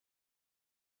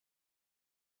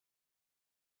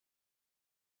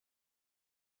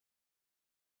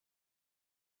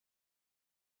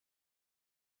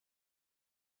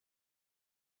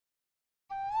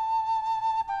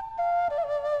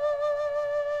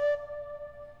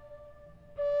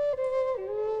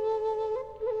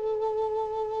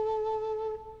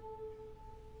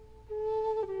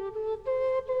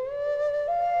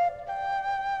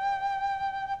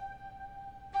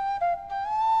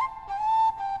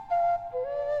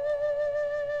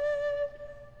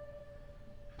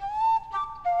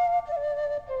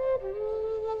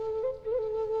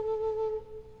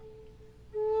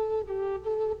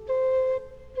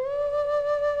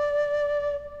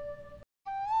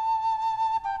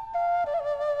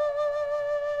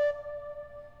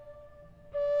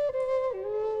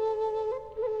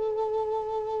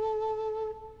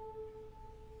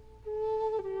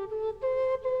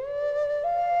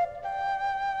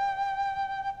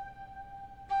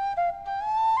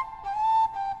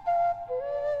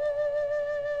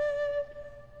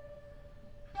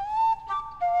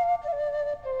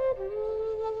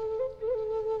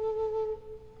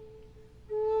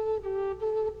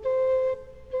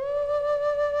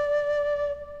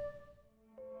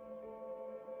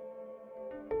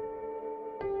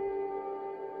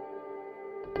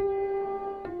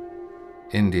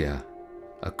India,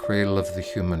 a cradle of the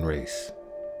human race,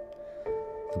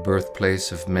 the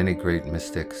birthplace of many great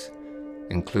mystics,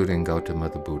 including Gautama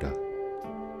the Buddha.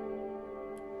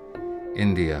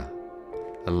 India,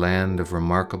 a land of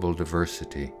remarkable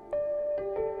diversity.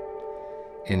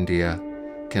 India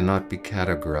cannot be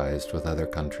categorized with other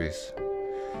countries.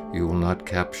 You will not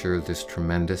capture this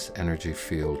tremendous energy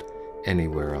field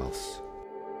anywhere else.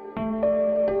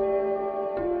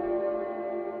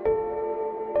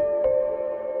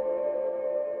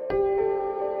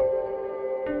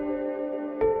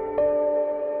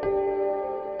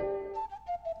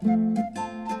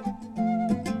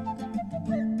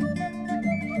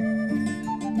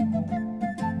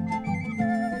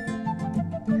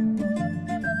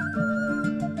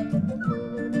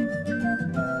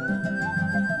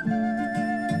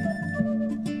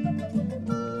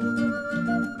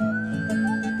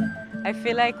 I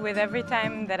feel like with every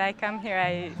time that I come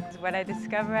here, what I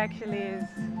discover actually is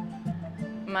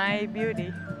my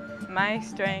beauty, my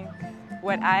strength,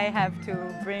 what I have to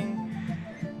bring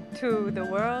to the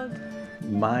world.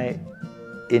 My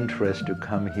interest to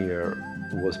come here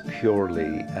was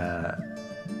purely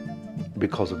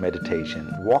because of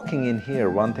meditation. Walking in here,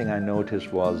 one thing I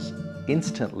noticed was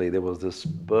instantly there was this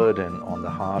burden on the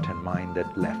heart and mind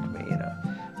that left me,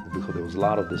 because there was a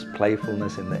lot of this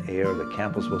playfulness in the air. The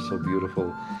campus was so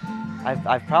beautiful.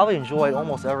 I've probably enjoyed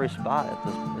almost every spot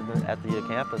at the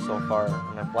campus so far,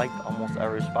 and I've liked almost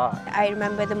every spot. I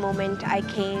remember the moment I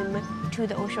came to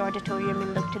the OSHO auditorium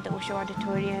and looked at the OSHO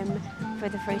auditorium for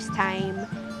the first time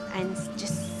and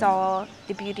just saw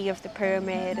the beauty of the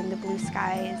pyramid and the blue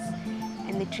skies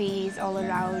and the trees all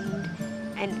around,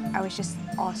 and I was just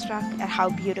awestruck at how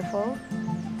beautiful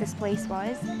this place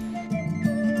was.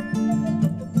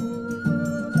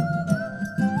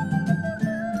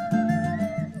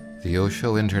 The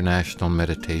OSHO International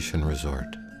Meditation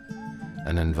Resort,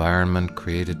 an environment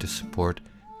created to support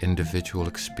individual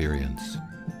experience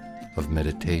of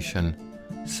meditation,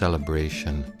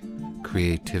 celebration,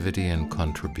 creativity, and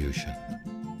contribution.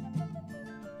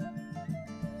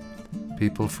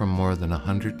 People from more than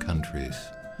 100 countries,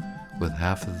 with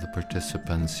half of the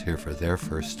participants here for their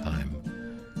first time,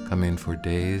 coming for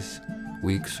days,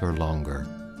 weeks, or longer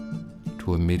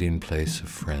to a meeting place of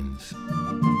friends.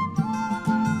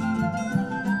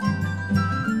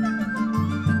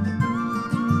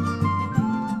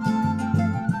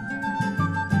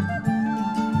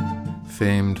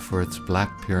 Famed for its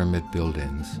black pyramid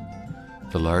buildings,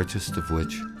 the largest of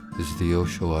which is the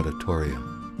OSHO Auditorium.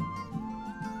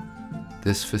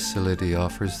 This facility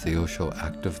offers the OSHO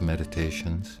active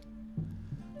meditations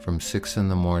from 6 in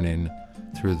the morning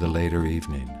through the later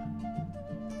evening.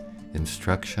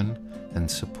 Instruction and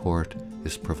support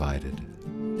is provided.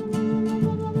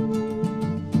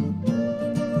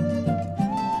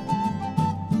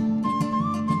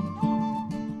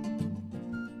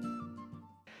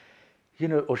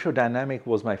 OSHO Dynamic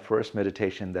was my first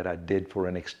meditation that I did for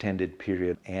an extended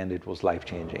period, and it was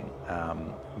life-changing.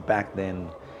 Back then,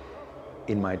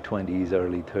 in my 20s,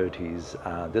 early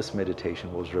 30s, this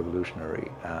meditation was revolutionary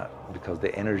because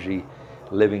the energy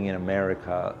living in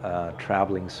America,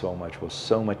 traveling so much, was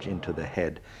so much into the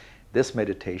head. This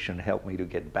meditation helped me to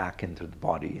get back into the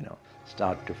body,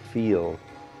 start to feel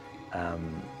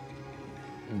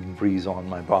breeze on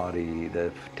my body, the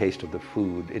taste of the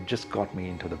food. It just got me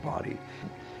into the body.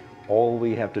 All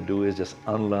we have to do is just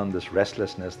unlearn this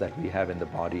restlessness that we have in the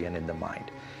body and in the mind.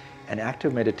 And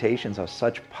active meditations are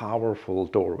such powerful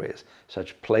doorways,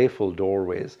 such playful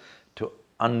doorways to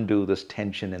undo this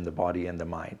tension in the body and the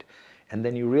mind. And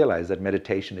then you realize that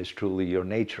meditation is truly your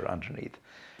nature underneath.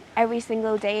 Every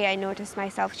single day I notice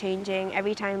myself changing.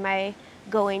 Every time I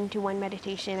go into one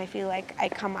meditation, I feel like I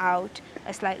come out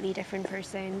a slightly different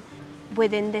person.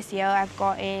 Within this year, I've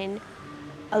gotten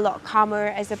a lot calmer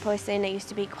as a person. I used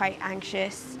to be quite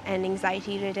anxious and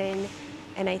anxiety-ridden,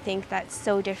 and I think that's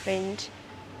so different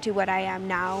to what I am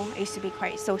now. I used to be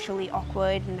quite socially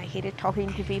awkward and I hated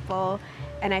talking to people,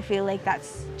 and I feel like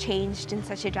that's changed in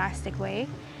such a drastic way.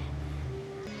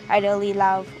 I really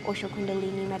love Osho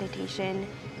Kundalini meditation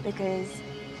because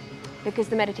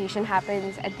the meditation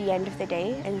happens at the end of the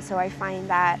day, and so I find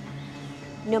that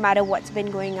no matter what's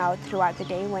been going out throughout the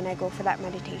day, when I go for that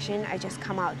meditation, I just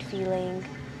come out feeling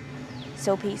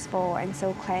so peaceful and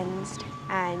so cleansed,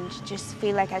 and just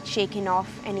feel like I'd shaken off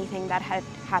anything that had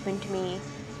happened to me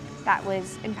that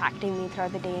was impacting me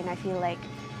throughout the day, and I feel like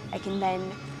I can then,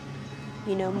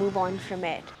 move on from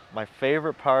it. My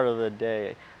favorite part of the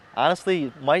day,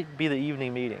 honestly, might be the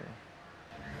evening meeting.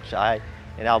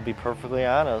 And I'll be perfectly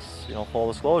honest,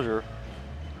 full disclosure,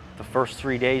 the first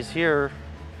 3 days here,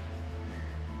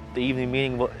 the evening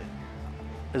meeting,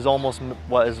 is almost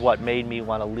what made me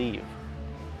want to leave,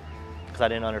 because I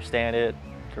didn't understand it.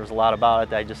 There was a lot about it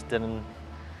that I just didn't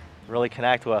really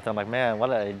connect with. I'm like, man, what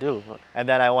did I do? And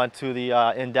then I went to the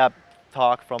in-depth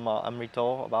talk from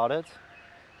Amrito about it,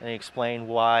 and he explained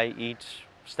why each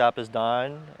step is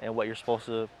done and what you're supposed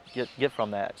to get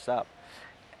from that step.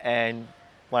 And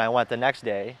when I went the next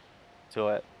day to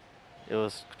it, it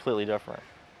was completely different.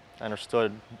 I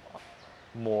understood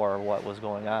more what was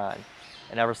going on.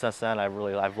 And ever since then,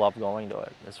 I've loved going to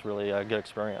it. It's really a good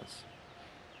experience.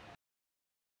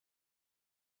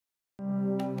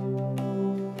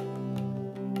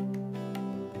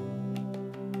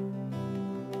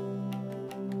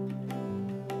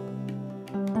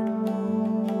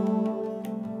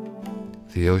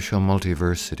 The OSHO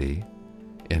Multiversity,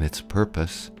 in its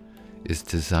purpose, is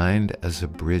designed as a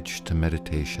bridge to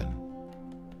meditation.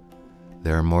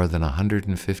 There are more than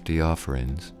 150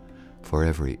 offerings for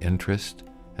every interest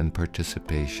and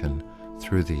participation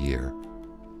through the year.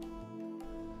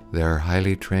 There are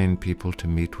highly trained people to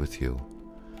meet with you,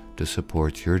 to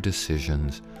support your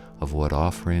decisions of what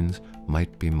offerings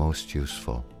might be most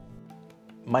useful.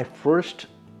 My first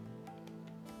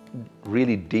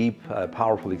really deep,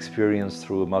 powerful experience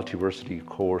through a multiversity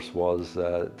course was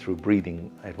through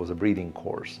breathing. It was a breathing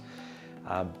course.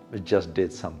 It just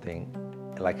did something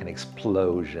like an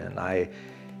explosion. I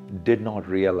did not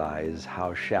realize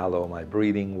how shallow my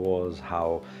breathing was,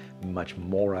 how much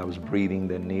more I was breathing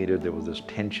than needed. There was this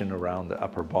tension around the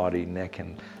upper body, neck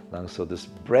and lungs. So this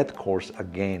breath course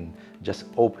again just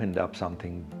opened up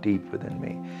something deep within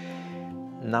me.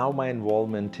 Now my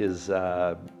involvement is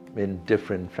in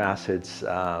different facets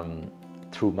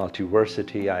through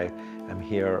Multiversity. I am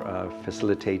here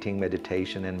facilitating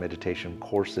meditation and meditation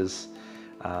courses,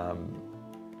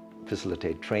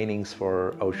 facilitate trainings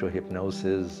for OSHO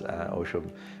hypnosis, OSHO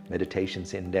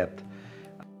meditations in depth.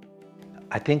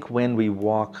 I think when we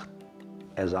walk,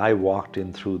 as I walked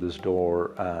in through this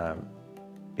door,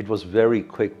 it was very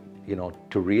quick,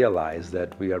 to realize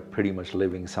that we are pretty much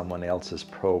living someone else's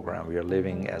program. We are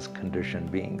living as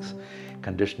conditioned beings.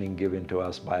 Conditioning given to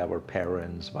us by our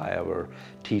parents, by our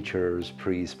teachers,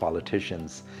 priests,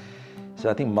 politicians. So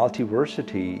I think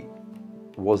Multiversity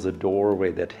was the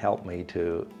doorway that helped me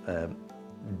to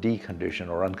decondition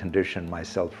or uncondition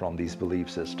myself from these belief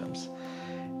systems.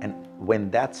 And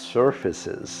when that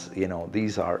surfaces,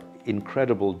 these are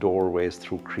incredible doorways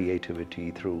through creativity,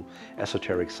 through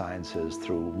esoteric sciences,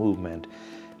 through movement,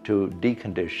 to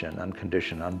decondition,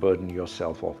 uncondition, unburden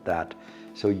yourself of that,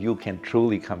 so you can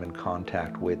truly come in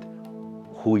contact with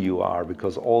who you are.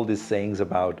 Because all these sayings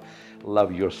about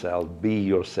love yourself, be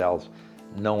yourself,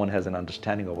 no one has an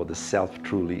understanding of what the self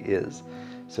truly is.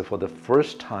 So for the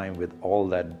first time, with all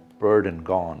that burden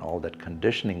gone, all that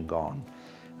conditioning gone,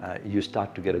 you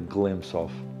start to get a glimpse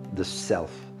of the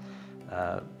self.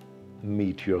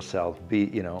 Meet yourself,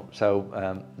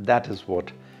 so that is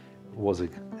what was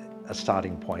a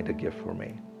starting point, a gift for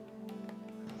me.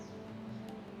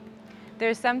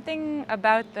 There's something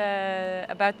about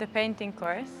the painting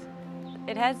course.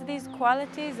 It has these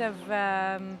qualities of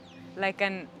like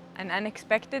an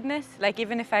unexpectedness. Like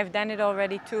even if I've done it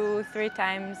already 2-3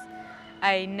 times,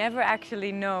 I never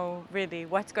actually know really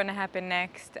what's going to happen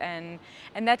next, and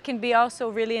that can be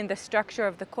also really in the structure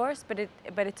of the course.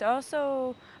 But it's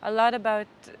also a lot about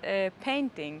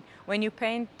painting. When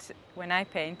I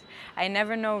paint, I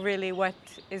never know really what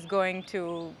is going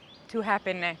to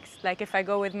happen next. Like if I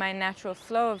go with my natural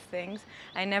flow of things,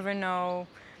 I never know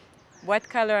what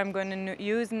color I'm going to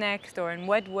use next, or in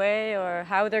what way, or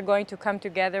how they're going to come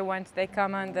together once they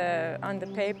come on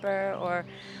the paper,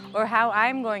 or how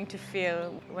I'm going to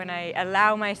feel when I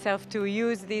allow myself to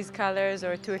use these colors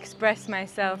or to express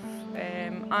myself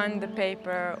on the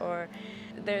paper. Or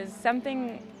there's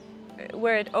something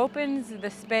where it opens the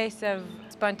space of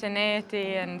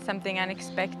spontaneity and something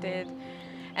unexpected.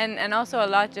 And also a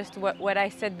lot just what I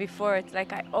said before. It's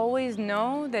like I always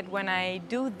know that when I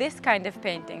do this kind of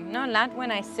painting, not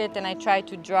when I sit and I try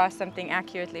to draw something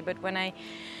accurately, but when I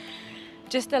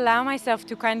just allow myself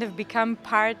to kind of become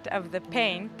part of the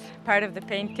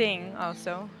painting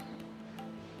also,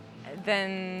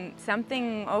 then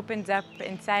something opens up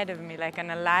inside of me, like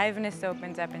an aliveness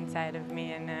opens up inside of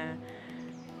me, and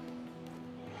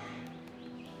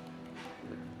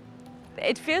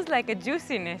it feels like a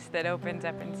juiciness that opens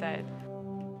up inside.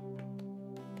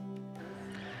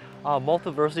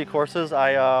 Multiversity courses,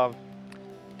 I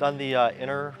done the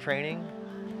inner training,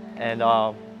 and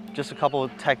just a couple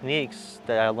of techniques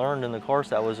that I learned in the course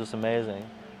that was just amazing.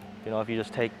 If you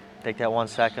just take that 1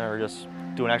 second, or just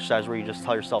do an exercise where you just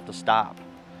tell yourself to stop.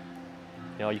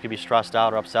 You know, you could be stressed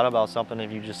out or upset about something.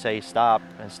 If you just say stop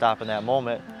and stop in that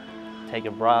moment, take a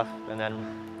breath, and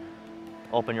then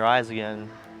open your eyes again,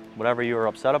 whatever you were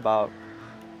upset about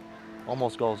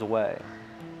almost goes away,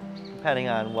 depending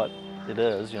on what it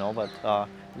is, you know, but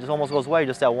it just almost goes away.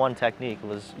 Just that one technique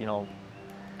was, you know,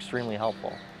 extremely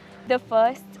helpful. The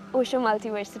first OSHO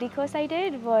Multiversity course I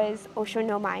did was OSHO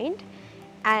No Mind,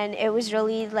 and it was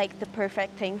really like the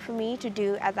perfect thing for me to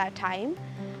do at that time,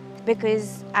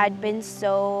 because I'd been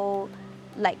so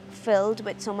like filled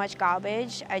with so much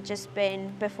garbage. I'd just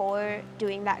been, before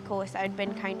doing that course, I'd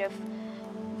been kind of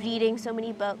reading so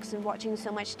many books and watching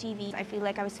so much TV. I feel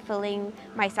like I was filling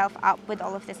myself up with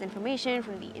all of this information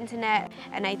from the internet,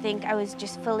 and I think I was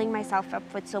just filling myself up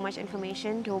with so much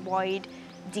information to avoid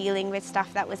dealing with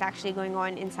stuff that was actually going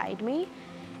on inside me.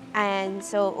 And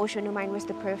so OSHO No Mind was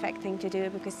the perfect thing to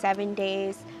do, because 7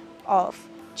 days of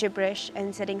gibberish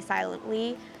and sitting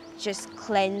silently just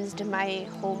cleansed my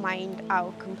whole mind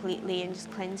out completely and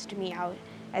just cleansed me out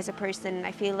as a person.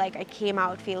 I feel like I came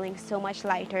out feeling so much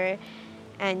lighter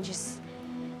and just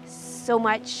so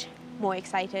much more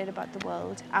excited about the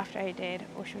world after I did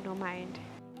OSHO No Mind.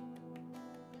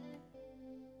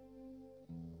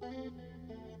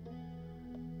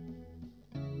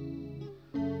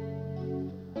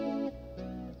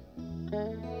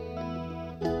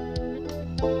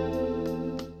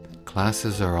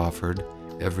 Classes are offered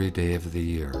every day of the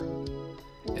year.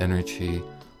 Energy,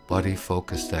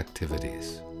 body-focused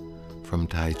activities, from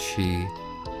Tai Chi,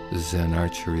 Zen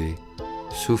archery,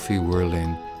 Sufi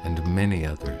whirling, and many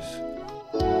others.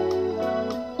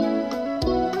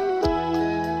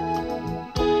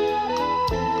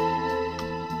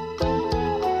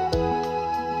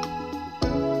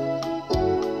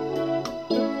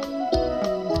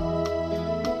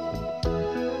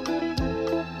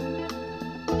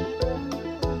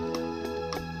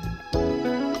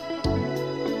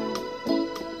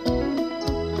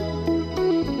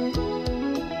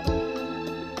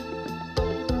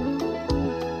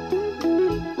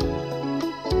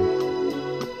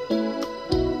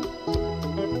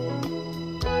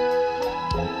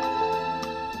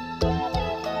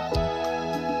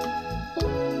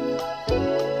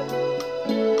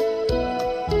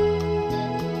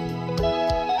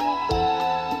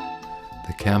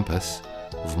 The campus,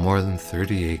 of more than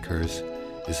 30 acres,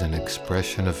 is an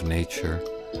expression of nature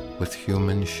with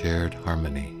human shared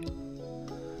harmony.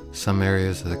 Some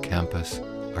areas of the campus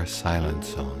are silent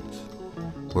zones,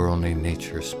 where only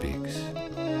nature speaks.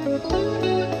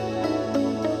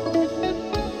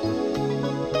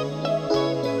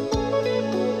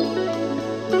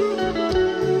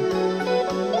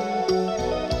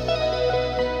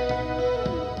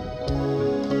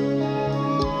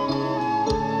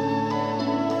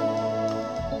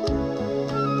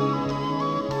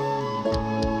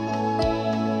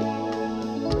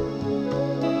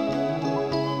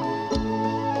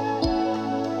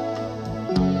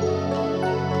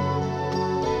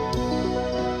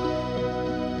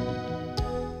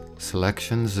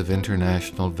 Selections of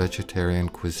international vegetarian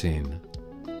cuisine,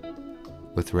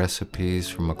 with recipes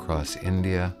from across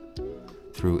India,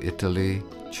 through Italy,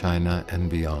 China, and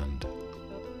beyond,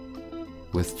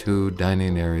 with 2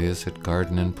 dining areas at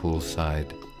garden and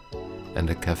poolside, and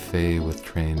a cafe with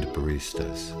trained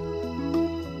baristas.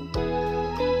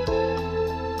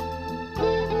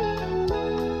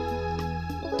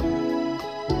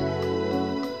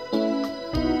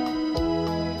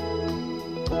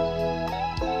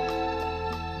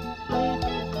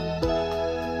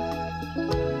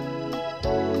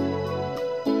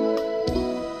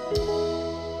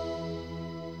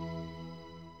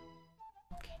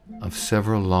 Of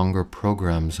several longer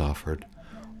programs offered,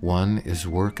 one is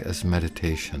work as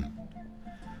meditation,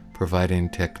 providing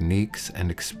techniques and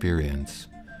experience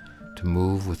to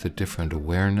move with a different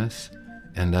awareness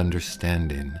and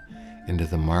understanding into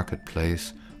the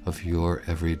marketplace of your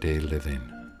everyday living.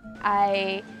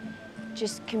 I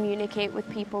just communicate with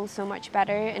people so much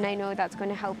better, and I know that's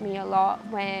going to help me a lot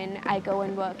when I go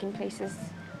and work in places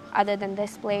other than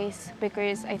this place,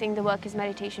 because I think the work as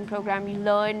meditation program, you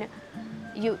learn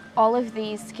all of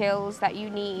these skills that you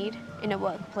need in a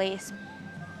workplace.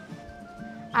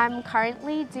 I'm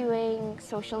currently doing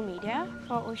social media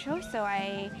for OSHO, so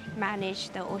I manage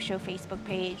the OSHO Facebook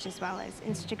page as well as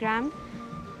Instagram.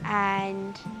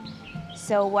 And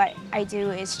so what I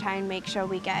do is try and make sure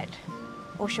we get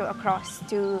OSHO across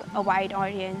to a wide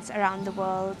audience around the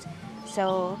world.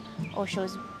 So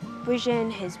OSHO's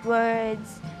vision, his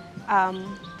words,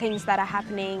 things that are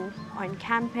happening on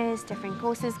campus, different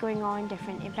courses going on,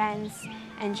 different events,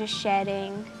 and just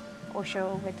sharing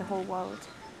OSHO with the whole world.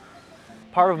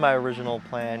 Part of my original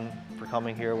plan for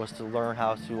coming here was to learn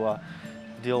how to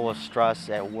deal with stress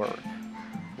at work,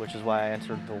 which is why I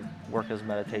entered the Work as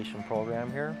Meditation program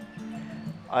here.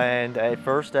 And at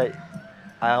first, I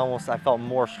felt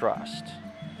more stressed,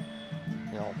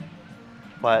 you know.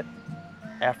 But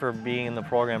after being in the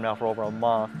program now for over a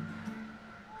month,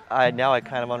 now I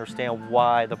kind of understand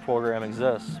why the program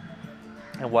exists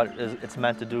and what it's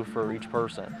meant to do for each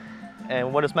person.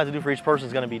 And what it's meant to do for each person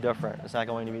is going to be different. It's not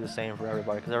going to be the same for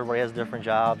everybody because everybody has different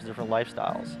jobs, different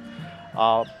lifestyles.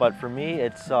 But for me,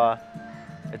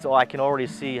 I can already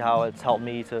see how it's helped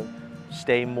me to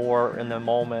stay more in the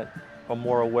moment, or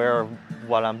more aware of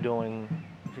what I'm doing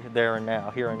there and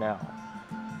now, here and now,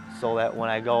 so that when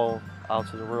I go out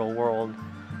to the real world,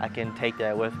 I can take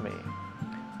that with me,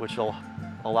 which will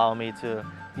allow me to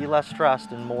be less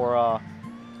stressed and more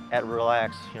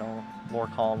relaxed, you know, more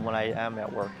calm when I am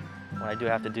at work, when I do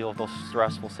have to deal with those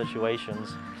stressful situations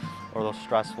or those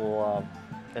stressful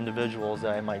individuals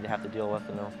that I might have to deal with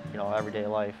in their, you know, everyday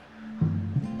life.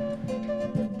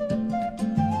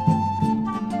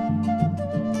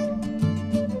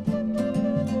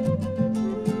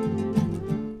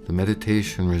 The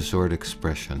meditation resort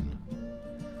expression.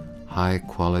 High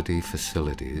quality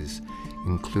facilities,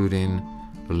 including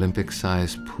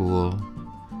Olympic-sized pool,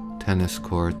 tennis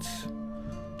courts,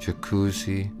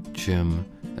 jacuzzi, gym,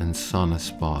 and sauna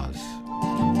spas.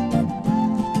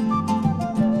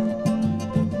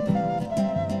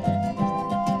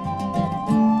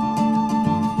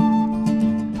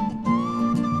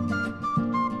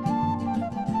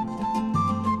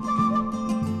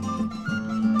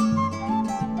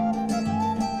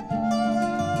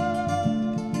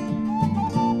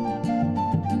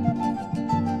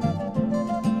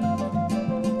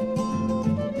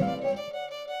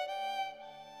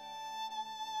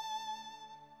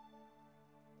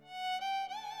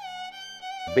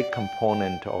 Big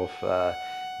component of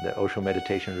the OSHO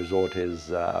Meditation Resort is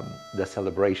the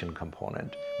celebration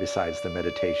component besides the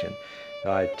meditation.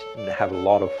 I have a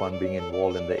lot of fun being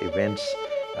involved in the events.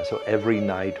 So every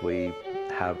night we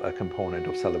have a component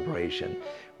of celebration,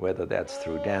 whether that's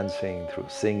through dancing, through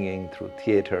singing, through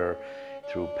theater,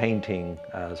 through painting.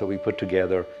 So we put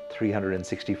together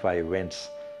 365 events,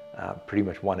 pretty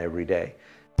much one every day.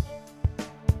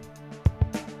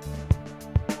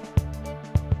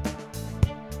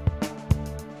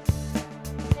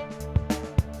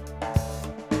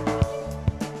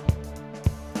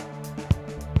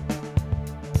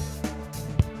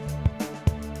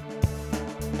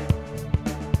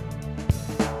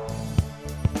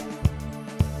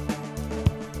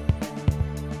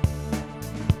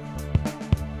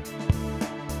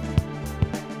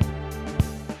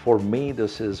 For me,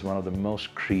 this is one of the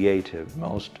most creative,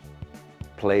 most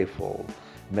playful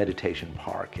meditation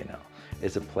park, you know.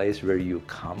 It's a place where you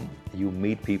come, you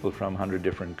meet people from 100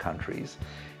 different countries.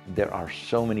 There are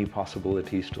so many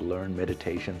possibilities to learn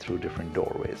meditation through different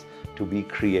doorways, to be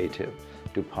creative,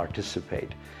 to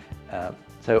participate.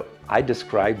 So I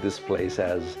describe this place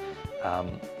as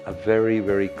a very,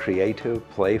 very creative,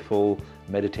 playful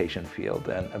meditation field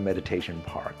and a meditation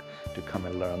park to come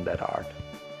and learn that art.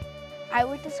 I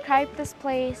would describe this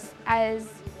place as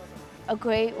a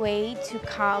great way to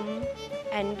come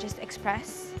and just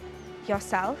express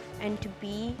yourself and to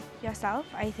be yourself.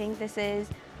 I think this is,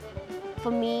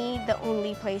 for me, the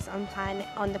only place on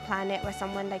the planet where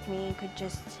someone like me could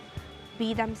just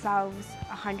be themselves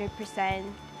 100%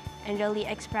 and really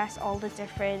express all the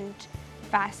different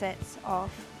facets of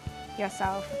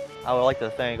yourself. I would like to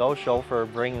thank OSHO for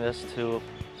bringing this to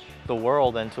the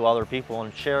world and to other people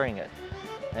and sharing it,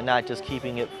 and not just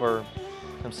keeping it for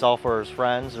himself or his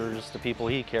friends or just the people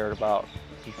he cared about.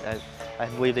 I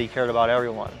believe that he cared about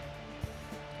everyone,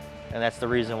 and that's the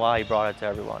reason why he brought it to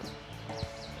everyone.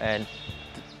 And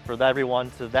for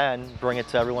everyone to then bring it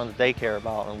to everyone that they care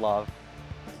about and love.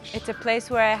 It's a place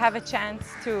where I have a chance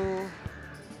to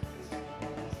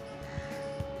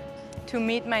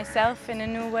meet myself in a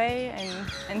new way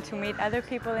and to meet other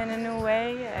people in a new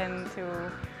way, and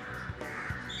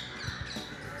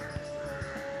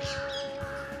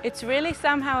it's really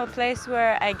somehow a place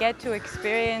where I get to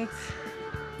experience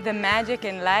the magic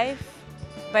in life,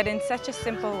 but in such a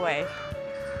simple way,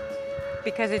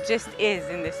 because it just is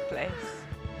in this place.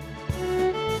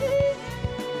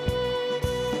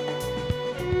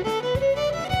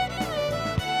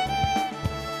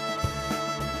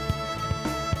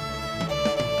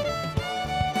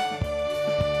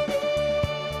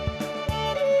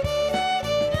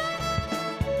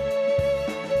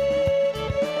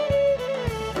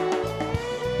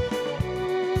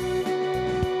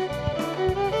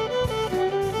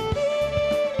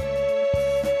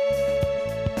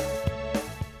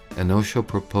 an Osho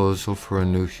proposal for a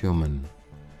new human.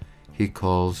 He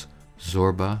calls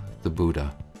Zorba the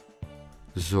Buddha.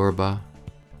 Zorba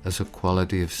as a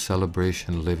quality of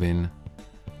celebration living,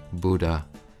 Buddha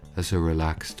as a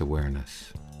relaxed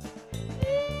awareness.